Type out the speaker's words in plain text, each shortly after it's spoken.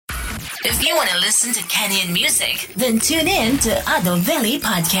If you want to listen to Kenyan music, then tune in to Adoveli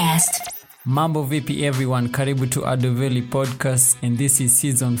Podcast. Mambo vipi everyone, karibu to Adoveli Podcast, and this is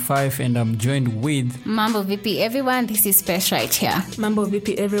season 5 and I'm joined with Mambo vipi everyone, this is Pesh right here. Mambo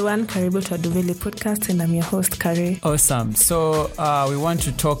vipi everyone, karibu to Adoveli Podcast and I'm your host Kare. Awesome. So we want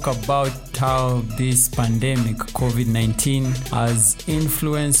to talk about how this pandemic COVID-19 has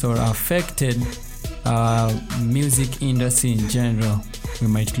influenced or affected music industry in general. We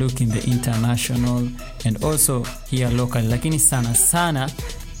might look in the international and also here local, lakini sana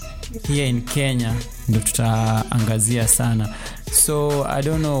here in Kenya ndo tutaangazia sana. So I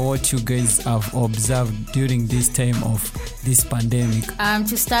don't know what you guys have observed during this time of this pandemic.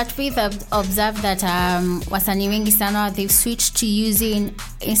 To start with, I've observed that wasanii wengi sana, they've switched to using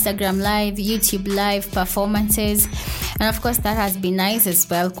Instagram Live, YouTube Live performances, and of course that has been nice as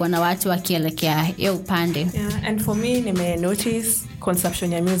well kuona watu wakielekea hiyo upande. Yeah, and for me nime notice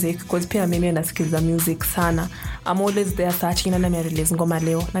consumption ya music because pia mimi nasikiza music sana. I'm always there searching nani amerelease ngoma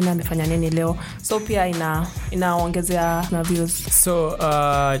leo, nani amefanya nini leo. So pia inaongezea na views. So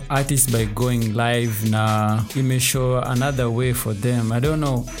artists by going live na imeshow another way for them. I don't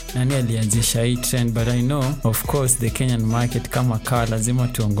know nani alianzisha hii trend, but I know of course the Kenyan market kama kaa lazima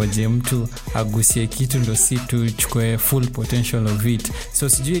tuongoje mtu agusie kitu ndo si tuchukue full potential of it. So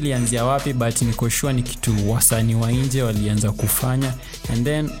sijui ilianzia wapi, but niko sure ni kitu wasanii wa nje walianza kufanya, and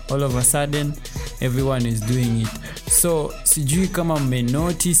then all of a sudden everyone is doing it. So sijui kama mme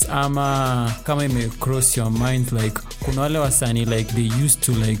notice ama kama ime cross your mind, like kuna wale wasanii like they used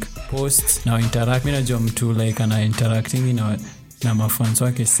to like post na interact. Mimi najua mtu like ana interacting na mafans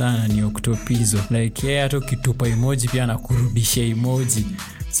wake sana ni Octopizo, like yeye hata ukitupa emoji pia anakurudisha emoji.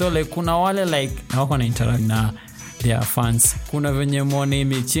 So like kuna wale like na wako na interact na their fans. Kuna venye muone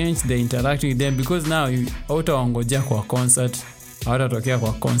ime change the interacting with them, because now hautaongojea kwa concert, hawatatokea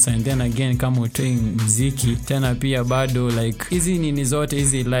kwa concert, and then again kama utoi muziki tena pia bado like hizi nini zote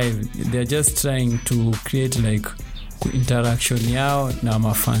hizi live, they're just trying to create like interaction yao na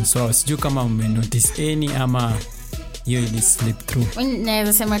mafans wao. Sijui kama mmenotice any ama hiyo ili slip through.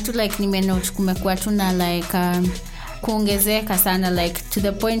 Naweza sema tu like nimenote kumekuwa tu na like kuongezeka sana, like to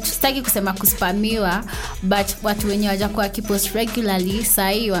the point sitaki kusema kuspamiwa, but watu wenye wajakuwa kipost regularly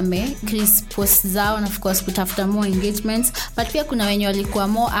sahi wame increase posts zao na of course kutafuta more engagements, but pia kuna wenye walikuwa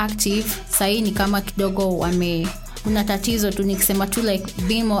more active sahi ni kama kidogo kuna tatizo tu nikisema tu like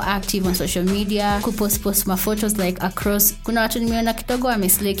being more active on social media, kupost ma photos like across. Kuna watu nimeona kidogo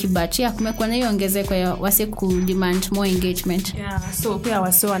wamesleki, but yeah kumekuwa na hiyo ongezeko ya wase ku demand more engagement. Yeah, so pia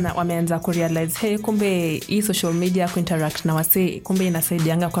wase wameanza ku realize hey, kumbe hii social media ku interact na wase kumbe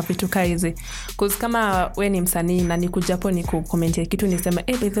inasaidianga kwa vitu kaizi. Cause kama we ni msanii na nikuja hapo ni kucomment kitu nisema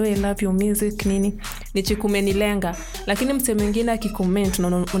by the way I love your music nini, nichikumenilenga, lakini mse mwingine akicomment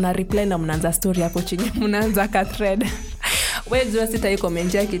una reply na mnaanza story hapo chini, mnaanza ka thread. Wewe jua sita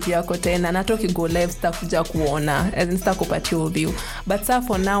comment ya kitu yako tena, na toki go live sitakuja kuona, sita kupatia view. But so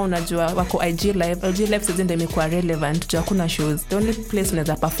for now unajua wako IG live sasa ndio imekuwa relevant, jua kuna shows, the only place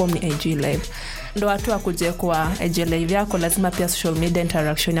unaweza perform ni IG live. Ndio watu wakuje kwa IG live yako lazima pia social media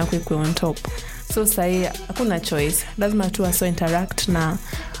interaction yako iko on top. So sasa hakuna choice, lazima tu aso interact, na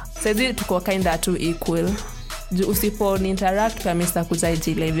sasa tuko kinda tu equal. Usipo interact kama sitakuja IG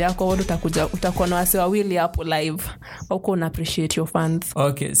live yako, wewe utakuwa na wase wawili hapo live, uko una appreciate your fans.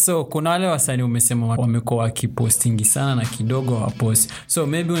 Okay, so kuna wale wasanii umesema wamekuwa wakipostingi sana na kidogo wapost. So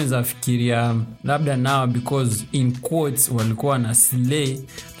maybe unaweza fikiria labda now because in quotes walikuwa na slay,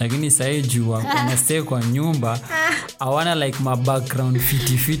 lakini sasa juu wanastay kwa nyumba hawana like ma background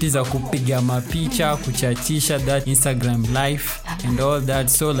fiti za kupiga mapicha, kuchachisha that Instagram live and all that,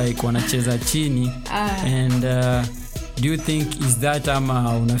 so like wanacheza chini and do you think is that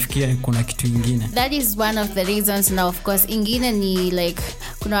ama unafikiria kuna kitu kingine? That is one of the reasons. Now of course ingine ni like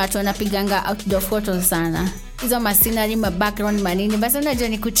kuna watu wanapiganga outdoor photos sana, hizo ma scenery, ma background manini, basi unajua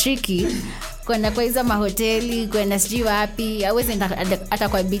ni kutricky kwenda kwa hizo mahoteli, kwenda sijui wapi, hawezi hata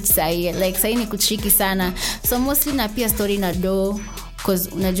kwa beach sahi, like sahi ni kutricky sana. So mostly na pia story na do, because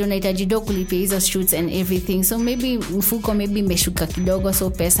unajua unahitaji do kulipia hizo shoots and everything. So maybe mfuko maybe imeshuka kidogo, so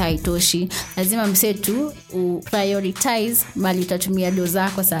pesa haitoshi, lazima mse tu prioritize mali utatumia do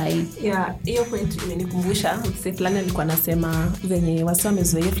zako sahi. Yeah, hiyo point imenikumbusha mse fulani alikuwa anasema venye wase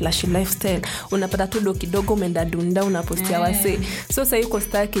wamezoea flash lifestyle, unapata tu do kidogo umeenda dunda unapostia wase. So sasa yuko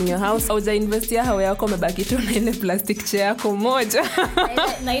stuck in your house, au za invest ya hawa yako umebaki tu na ile plastic chair yako moja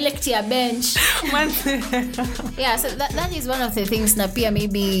na ile kiti ya bench. Yeah, so that is one of the things na pia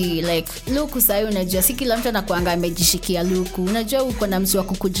maybe like luku sahi unajua si kila mtu anakuanga amejishikia luku. Unajua uko na mtu wa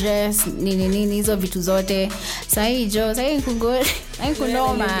kukudress nini hizo vitu zote. Sahi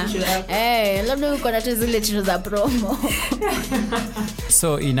kunoma. Labda uko na tu zile tisho za promo.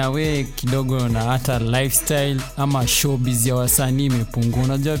 So in a way kidogo na hata lifestyle ama showbiz ya wasanii imepungua.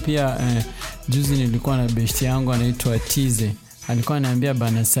 Unajua pia juzi nilikuwa na besti yangu anaitwa Tize. Alikuwa ananiambia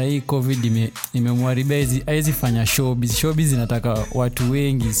bana sahi COVID imemharibia hizi fanya showbiz inataka watu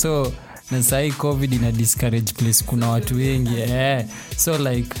wengi. So na sahi COVID ina discourage place kuna watu wengi. So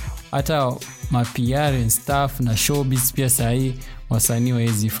like hata PR and stuff na showbiz pia sahi wasanii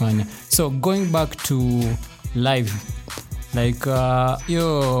waezi fanya. So going back to live like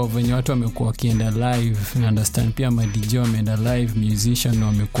yo venye watu wamekuwa wakienda live na understand pia ma DJ wameenda live, musician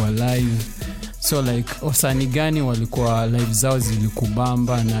wamekuwa live. So like wasanii gani walikuwa live zao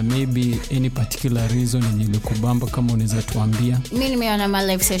zilikubamba na maybe any particular reason yenye ilikubamba kama unaweza tuambia? Mimi nimeona ma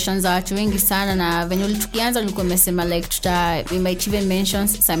live sessions za watu wengi sana na venye tukianza nilikuwa nimesema like we might even mention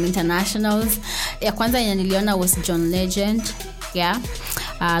some internationals. Ya kwanza yenye niliona was John Legend. Yeah.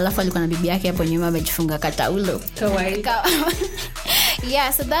 Alafu alikuwa na bibi yake hapo nyuma amejifunga kataulo. Kawaida.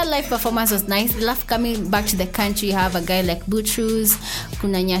 Yeah, so that live performance was nice. Love coming back to the country, you have a guy like Butrus,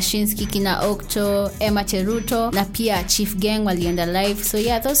 kuna Nyashinski, kina Okto, Emma Cheruto, na pia Chief Gang walienda live. So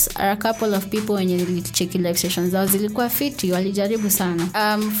yeah, those are a couple of people wenye nilicheki live sessions zao zilikuwa fiti, walijaribu sana.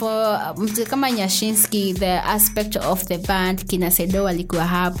 For kama Nyashinski, the aspect of the band, kina Sedo walikuwa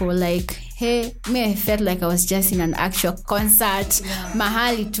hapo like hey, I felt like I was just in an actual concert. Yeah.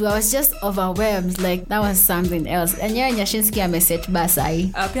 Mahali too, I was just overwhelmed. Like that was something else. And yeah, Nyashinski ameset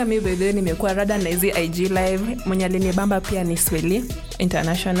basai. Pia mimi bado nimekuwa rada na hizi IG live. Mwenye alinibamba pia ni Sweli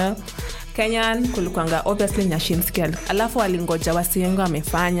International. Kenyan kulikuanga obviously Nyashinski. Alafu alingoja wasiwengi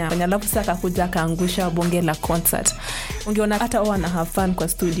wamefanya. Alafu sasa akakuja akaangusha bonge la concert. Ungeona hata wana have fun kwa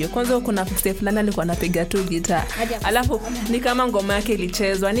studio. Kwanza kuna msee fulani alikuwa anapiga tu guitar. Alafu ni kama ngoma yake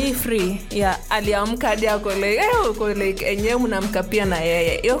ilichezwa ni free. Yeah, aliamka hadi uko like enyewe mnamka pia na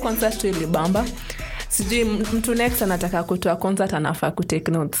yeye. Hiyo concert tu ilibamba. Sijui mtu next anataka kutoa concert anafaa ku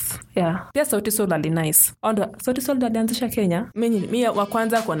take notes. Yeah. Pia Sauti Sol ali nice. Sauti Sol alianzisha Kenya. Mimi wa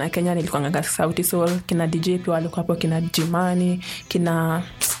kwanza kwa na Kenya nilikuwa nganga Sauti Sol, kina DJ pia walikuwa hapo, kina Jimani, kina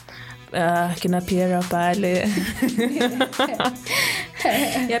Piera pale.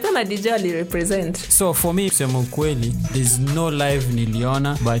 Yapo na DJ ali represent. So for me kusema ukweli there's no live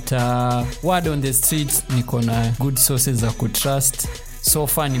niliona but word on the streets niko na good sources za kutrust. So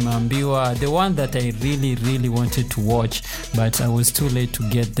far nimeambiwa the one that I really wanted to watch but I was too late to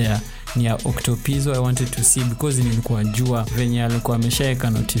get there ni Octopizo. I wanted to see because nilikuwa jua venye alikuwa ameshaweka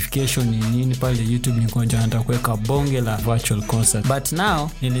notification nini pale YouTube, nilikuwa nataka kuweka bonge la virtual concert. But now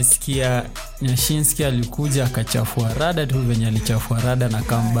nilisikia Nyashinski alikuja akachafua rada tu venye alichafua rada na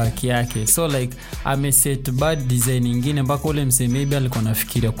comeback yake. So like ameset bad design nyingine mpaka ule msee maybe alikuwa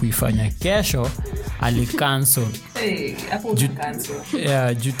anafikiria kuifanya kesho alicancel. Hapo cancel.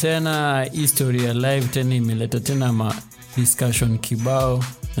 Yeah, juu tena history ya live tena imeleta tena ma discussion kibao.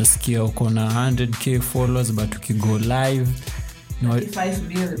 Nasikia uko na 100k followers but ukigo live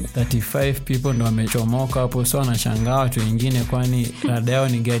 35 people ndo wamechomoka hapo. So anashangaa watu wengine kwani rada yao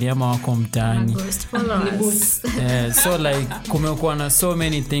ni gari ama wako mtaani. So like kumekuwa na so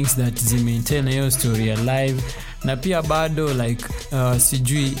many things that zimaintain hiyo story ya live. Na pia bado like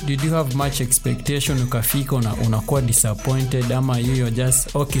sijui did you have much expectation ukafika unakuwa disappointed ama you're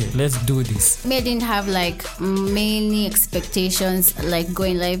just okay let's do this? I didn't have like many expectations like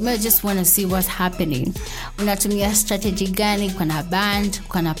going live. I just want to see what's happening. Unatumia strategy gani kwa na band,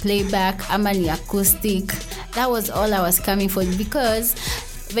 kwa na playback ama ni acoustic? That was all I was coming for because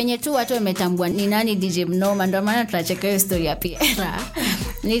venye tu watu wametambua ni nani DJ Mnoma ndio maana tunacheka hiyo story ya Piera.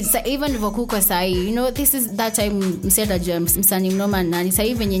 Even vokuko sahi, you know, this is that time mseta James msanii Mnoma nani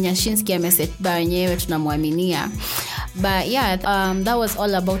sahi venye Nyashinski ameset ba wenyewe tunamwaminia. But yeah, that was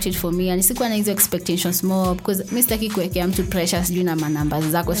all about it for me. And sikuwa na hizo expectations more because mimi sitaki kuwekea mtu pressure sijui na manamba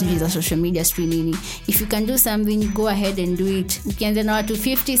zako sijui za social media sijui nini. If you can do something go ahead and do it. Ukianza na watu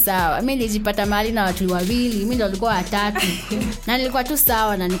 50 sawa. Mimi nilijipata mahali na watu 2, mimi ndio nilikuwa watatu. Na nilikuwa tu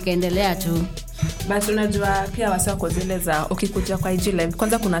sawa na nikaendelea tu. But unajua pia wasako zile za ukikuja kwa IG live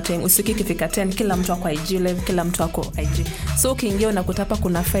kwanza kuna time usiki kifika 10 kila mtu kwa IG live kila mtu ako IG. So ukiingia unakuta hapa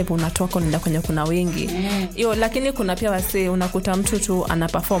kuna 5 unatoka unaenda kwenye kuna wengi. Hiyo lakini kuna pia wase unakuta mtu tu ana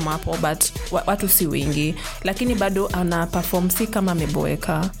perform hapo but watu si wengi lakini bado ana perform si kama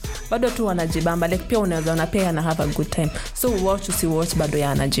ameboeka. Bado tu wanajibamba like pia unaweza una pia ana have a good time. So watch usi watch bado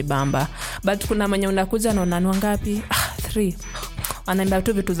yanajibamba. But kuna mwenye unakuja na unanua ngapi? 3. Anaimba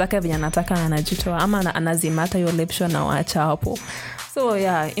tu vitu zake venye anataka anajitoa ama anazimata hiyo lepsho na waacha hapo. So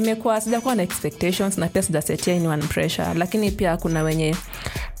yeah, imekuwa sijakuwa na expectations na pia sijasetia anyone pressure, lakini pia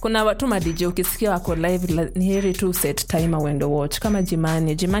kuna watu ma DJ ukisikia wako live ni heri tu set timer when watch. Kama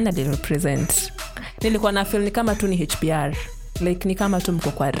Jimani alirepresent, nilikuwa na feel ni kama tu ni HPR, like ni kama tu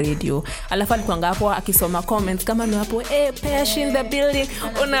mko kwa radio, alafu alikuwa hapo akisoma comments kama ni hapo Pesh in the building,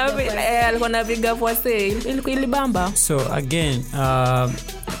 alikuwa na viga for sale, ilibamba. So again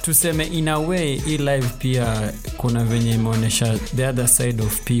tuseme in a way hii live pia kuna venye imeonyesha the other side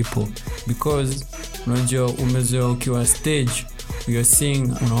of people, because unajua umezoea ukiwa stage you're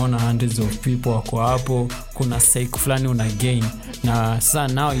seeing, unaona hundreds of people wako hapo, kuna psych fulani una gain, na sasa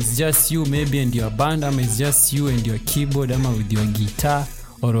now it's just you maybe and your band, ama it's just you and your keyboard ama with your guitar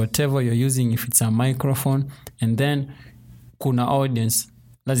or whatever you're using, if it's a microphone, and then kuna audience,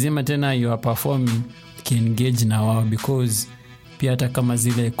 lazima tena you are performing ki-engage na wao, because pia hata kama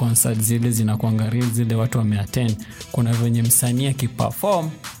zile concert zile zinakuanga real, zile watu wameattend, kuna venye msanii akiperform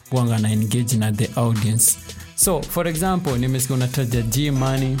wanga na engage na the audience. So for example, nimesikia unataja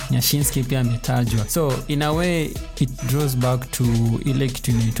G-Money, Nyashinski pia ametajwa. So in a way it draws back to ile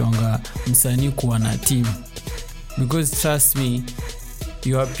kitu inaitwanga msanii kuwa na team, because trust me,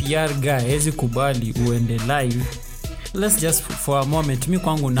 your PR guy hezi kubali uende live. Let's just for a moment, mi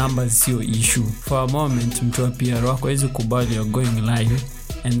kwangu numbers sio issue. For a moment mtu wa PR wako hezi kubali you're going live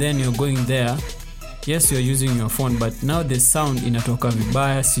and then you're going there. Yes, you're using your phone, but now the sound inatoka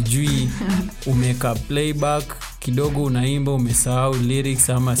vibaya, sijui umeka playback kidogo, unaimba umesahau lyrics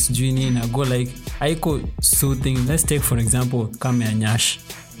ama sijui nini, na go like haiko soothing. Let's take for example kama ya Nyash.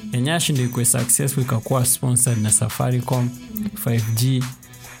 Nyash ndio iko successful, ikakuwa sponsored na Safaricom 5G,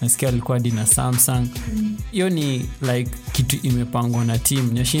 nasikia alikuwa na Samsung. Hiyo ni like kitu imepangwa na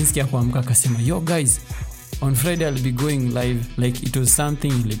team. Nyashinski akaamka akasema, yo guys, on Friday I'll be going live. Like it was something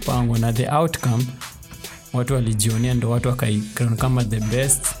ilipangwa, na the outcome watu walijionea, ndo watu wakaikana kama the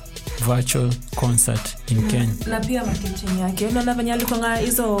best virtual concert in Kenya. Na pia marketing yake, unaona venye alikuwa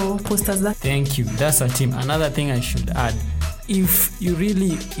hizo posters za. Thank you, that's a team. Another thing I should add, if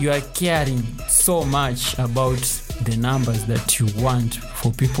you are caring so much about the numbers that you want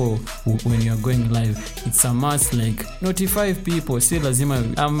for people when you are going live, it's a must, like notify people. See, lazima,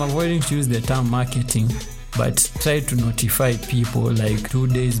 I'm avoiding to use the term marketing, but try to notify people like 2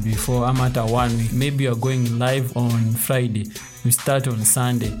 days before, I'm at 1 week. Maybe you're going live on Friday, you start on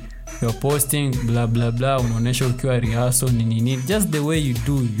Sunday, you're posting blah blah blah, unaonesha ukiwa rehearsal nini, just the way you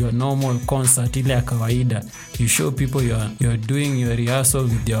do your normal concert ile ya kawaida. You show people you're doing your rehearsal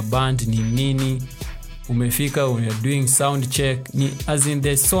with your band nini, umefika, you're doing sound check, as in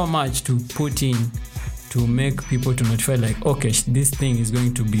there's so much to put in to make people to notify like, okay, this thing is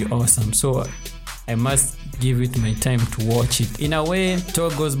going to be awesome, so I must give it my time to watch it. In a way, it all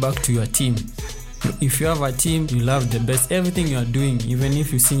goes back to your team. If you have a team, you love the best everything you are doing. Even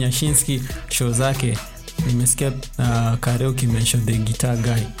if you see Nyashinski show zake, nimesikia karaoke mention the guitar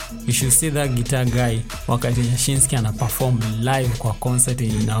guy, you should see that guitar guy wakati Nyashinski ana perform live kwa concert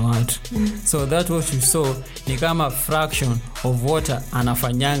ina watu. So that what you saw ni kama fraction of what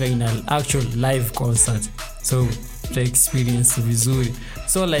anafanyanga in an actual live concert. So the experience vizuri.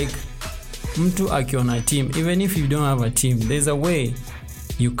 So like mtu akiona team, even if you don't have a team, there's a way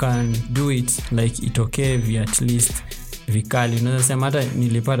you can do it, like itokee via at least vikali. Unaweza sema hata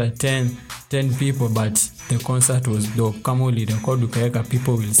nilipata 10 people but the concert was dope. Kama ulirecord ukaweka,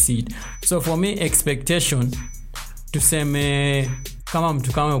 people will see it. So for me, expectation, tuseme kama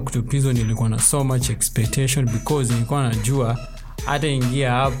mtu kama Kutupizo, nilikuwa na so much expectation because nilikuwa najua hata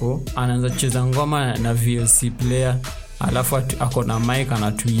ingia hapo anaanza kucheza ngoma na VLC player, alafu ako na mic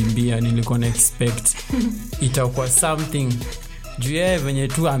anatuimbia. Nilikuwa na expect itakuwa something juu yeye venye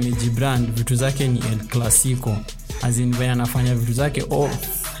tu amejibrand, vitu zake ni El Clasico, as in venye anafanya vitu zake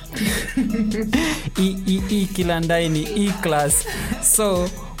kila ndai ni E-class. So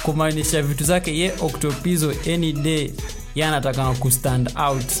kumaanisha vitu zake ye Octopizo any day anataka ku stand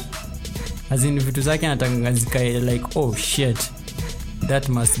out, as in vitu zake anataka zikae like, oh shit, that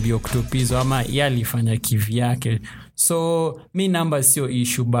must be Octopizo, ama alifanya kivyake. So mi number sio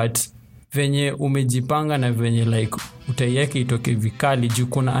issue, but venye umejipanga na venye like utaiweke itoke vikali, juu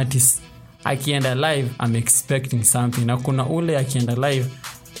kuna artist akienda live I'm expecting something, na kuna ule akienda live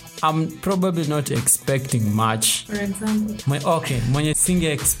I'm probably not expecting much. For example, mwenye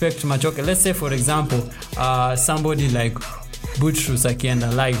singe expect much. Okay, let's say for example somebody like Buttrus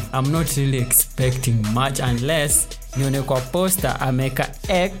akienda live, I'm not really expecting much unless nione kwa poster ameka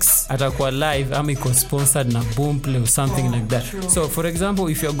X atakuwa live ama iko sponsored na Boomplay or something like that. True. So for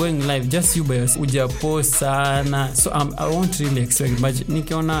example, if you're going live, just you by yourself, uja post sana, so I won't really expect much.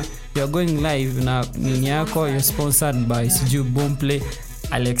 Nikiona you're going live na nini yako you're sponsored by Siju Boomplay,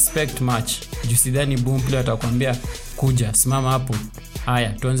 I'll expect much. Jusidhani Boomplay atakwambia kuja simama hapo, haya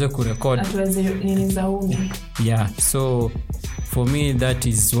tuanze kurecord atuweze nini za umi. Yeah, so for me that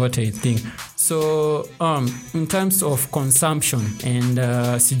is what I think. So in terms of consumption and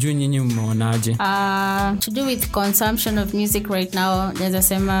sijui nyinyi mmeonaje? To do with consumption of music right now, naweza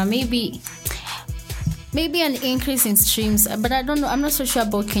sema maybe an increase in streams, but I don't know, I'm not so sure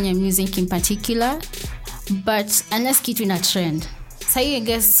about Kenyan music in particular, but unless kitu in a trend. So I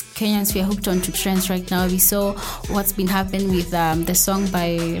guess Kenyans, we are hooked on to trends right now. We saw what's been happening with the song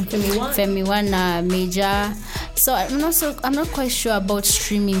by Femi One, Major. So I'm not quite sure about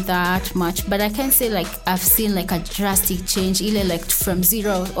streaming that much, but I can say like I've seen like a drastic change, either like from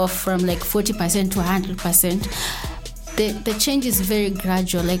 0 or from like 40% to 100%. The change is very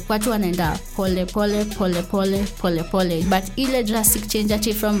gradual, like watu wanaenda pole pole, but ile drastic change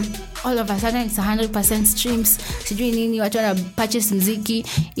ati from all of a sudden it's 100% streams, sijui nini, watu wana purchase muziki,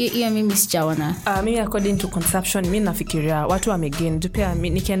 hiyo mimi sijaona. Mimi according to consumption, mimi nafikiria watu wamegain. Pia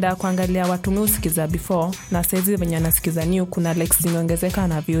nikienda kuangalia watu musikiza before na saizi wenye nasikiza new, kuna likes zimeongezeka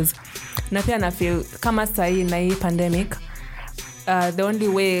na views, na pia na feel kama sahi na hii pandemic, the only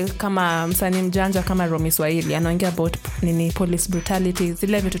way kama msanii mjanja kama Romy Swahili anaongea about nini police brutality,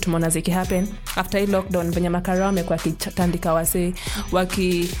 zile vitu tumeona ziki happen after hii lockdown, venye makarao amekuwa kitandika wase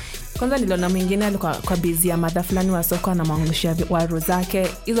kwanza niliona mwingine alikuwa kwa busy ya madha fulani wa soko na maangushia waru zake.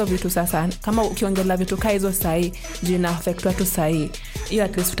 Hizo vitu sasa kama ukiongelea vitu kai hizo sahi juu ina affect watu sahi, hiyo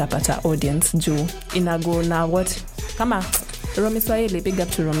at least utapata audience juu inago na what kama Romy Swahili, big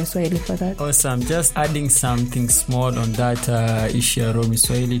up to Romy Swahili for that. Awesome. Just adding something small on that issue, Romy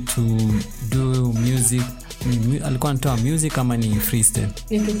Swahili to do music. Alikuwa anatoa music kama ni freestyle?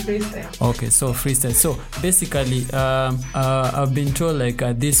 Into freestyle. Okay, so freestyle. So basically I've been told like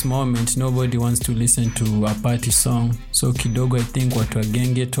at this moment nobody wants to listen to a party song. So kidogo I think watu wa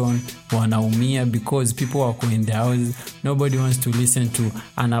gengeton wanaumia because people wako in the house. Nobody wants to listen to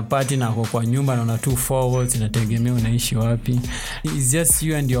ana party na kwa nyumba na una 2 forwards, inategemea unaishi wapi. It's just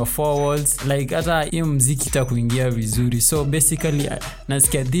you and your forwards, like hata hiyo muziki itakuingia vizuri. So basically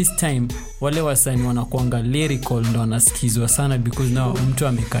nasikia this time wale wasanii wanakuanga lyrical ndo anasikizwa sana because now mtu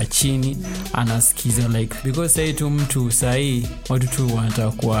amekaa chini anasikiza, like because say tu mtu sahi watu tu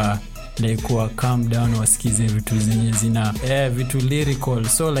wanataka kwa like kwa calm down wasikize vitu zenye zina vitu lyrical.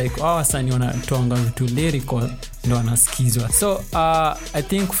 So like wasanii wanatoanga vitu lyrical ndo anasikizwa. So I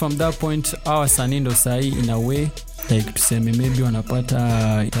think from that point wasanii ndo sahi in a way like tuseme maybe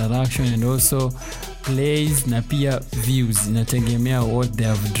wanapata interaction and also plays na pia views, inategemea what they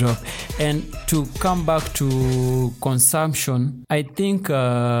have dropped. And to come back to consumption, I think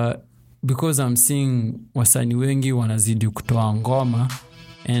because I'm seeing wasanii wengi wanazidi kutoa ngoma,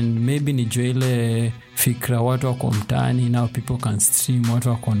 and maybe ni juu ile fikra watu wako mtaani, now people can stream, watu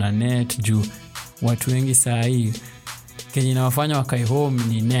wako na net juu watu wengi saa hii kenye inawafanya wakai home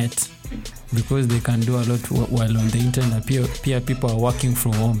ni net because they can do a lot while on the internet. Pia people are working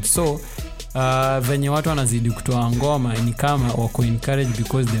from home. So venye watu wanazidi kutoa ngoma ni kama wako encouraged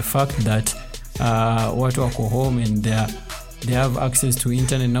because the fact that watu wako home and they have access to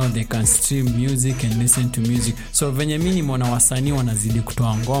internet, now they can stream music and listen to music. So venye mimi nimeona wasanii wanazidi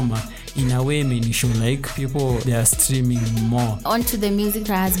kutoa ngoma, in a way many show like people they are streaming more. On to the music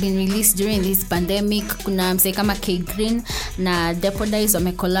that has been released during this pandemic, kuna msee kama K Green na Depodize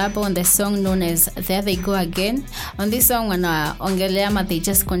wamecollab on the song known as There They Go Again. On this song wanaongelea ama they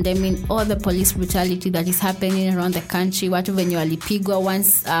just condemning all the police brutality that is happening around the country. Watu venye walipigwa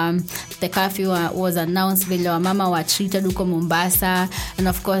once the curfew was announced, vile wamama wa treated huko Mombasa, and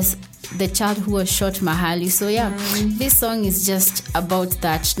of course the child who was shot mahali. So yeah, this song is just about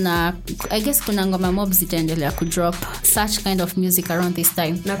that. Na I guess kuna ngoma mob zitaendelea kudrop such kind of music around this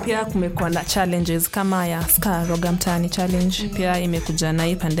time. Na pia kumekuwa na challenges kama ya Ska Roga Mtaani challenge, pia imekuja na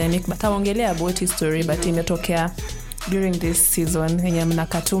hii pandemic, but aongelea about his story, but imetokea during this season yenye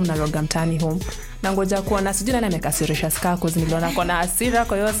mnakatu na Roga Mtaani home. Na ngoja kuona sijui nani amekasirisha Ska cause niliona kuna hasira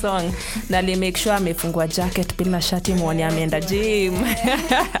kwa hiyo song na li make sure amefungwa jacket bila shati, muone ameenda gym.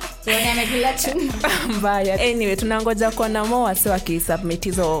 Mbaya. Anyway, tunangoja kuona more wase wakisubmit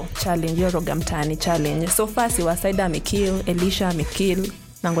hizo challenge, Roga Mtaani challenge. So far si Wasaida amekill, Elisha amekill,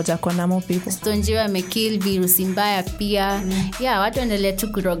 na ngoja kuona more people. Stonjiwa amekill, Virusi Mbaya pia. Yeah, watu endelee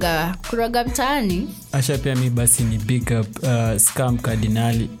tu kuroga mtaani. Asha pia mi basi ni big up Scam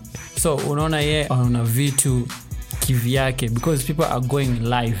Cardinali. So unaona yeye ana vitu kivyake because people are going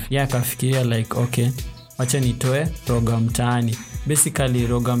live. Akafikiria like okay, wacha nitoe Roga Mtaani. Basically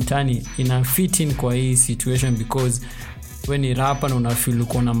Roga Mtaani ina fit in kwa hii situation because when ni rapper na unafeel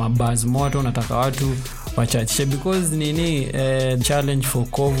uko na mabuzz moto, unataka watu wachachishe because nini challenge for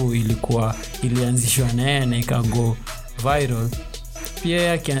Kovu ilianzishwa na yeye na ikago viral. Pia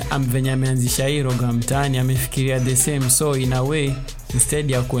yake venye ameanzisha hii Roga Mtaani amefikiria the same, so in a way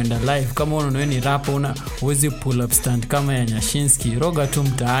instead ya kuenda live kama unaona ni rapper uwezi pull up stand kama ya Nyashinski, Roga tu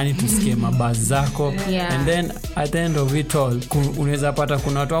mtaani tusikie mabuzz zako. And then at the end of it all unaweza pata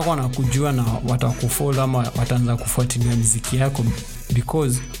kuna watu wako wanakujua na watakufollow ama wataanza kufuatilia muziki yako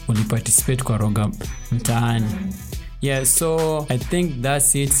because uliparticipate kwa Roga Mtaani. So I think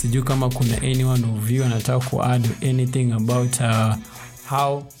that's it. Sijui kama kuna anyone of you anataka ku add anything about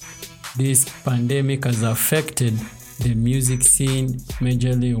how this pandemic has affected the music scene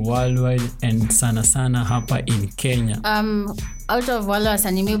majorly worldwide and sana hapa in Kenya. Out of wale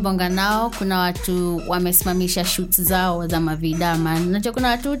wasanii bonga nao, kuna watu wamesimamisha shoots zao za mavida man. Unajua kuna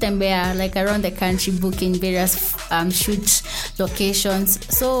watu tembea like around the country booking various shoot locations,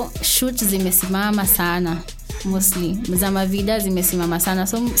 so shoots zimesimama sana mostly. Za mavida zimesimama sana,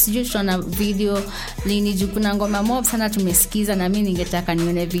 so sijui tuna video lini juu kuna ngoma mob sana tumesikiza na mimi ningetaka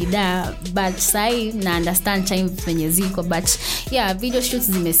nione vida, but sai na understand time venye ziko, but video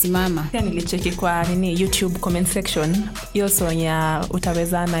shoots zimesimama. Pia nilicheki kwa YouTube comment section hiyo song ya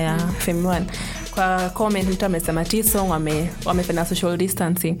Utawezana ya Femi One. Kwa comment mtu amesema ti song wamefanya social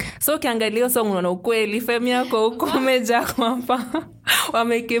distancing, so ukiangalia song unaona ukweli Femi yako huko umeja hapa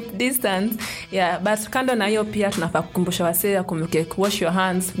wame keep distance. But kando na hiyo pia tunafaa kukumbusha wasee kumbuke wash your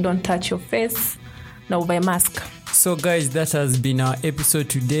hands, don't touch your face na uvae mask. So guys, that has been our episode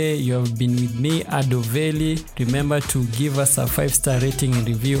today. You have been with me, Adoveli. Remember to give us a 5-star rating and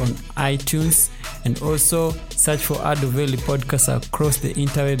review on iTunes, and also search for Adoveli podcast across the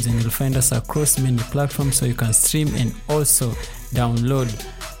interwebs and you'll find us across many platforms so you can stream and also download.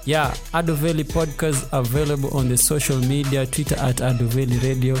 Adoveli podcast available on the social media, Twitter at Adoveli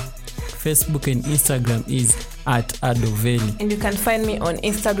Radio, Facebook and Instagram is at Adoveli. And you can find me on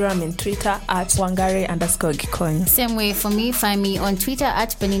Instagram and Twitter at Wangare_Gikony. Same way for me, find me on Twitter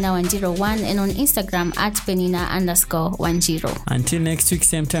at Penina101 and on Instagram at Penina_10. Until next week,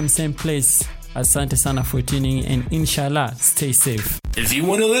 same time, same place. Asante sana for tuning in, and inshallah, stay safe. If you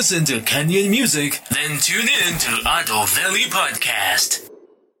want to listen to Kenyan music, then tune in to Adoveli Podcast.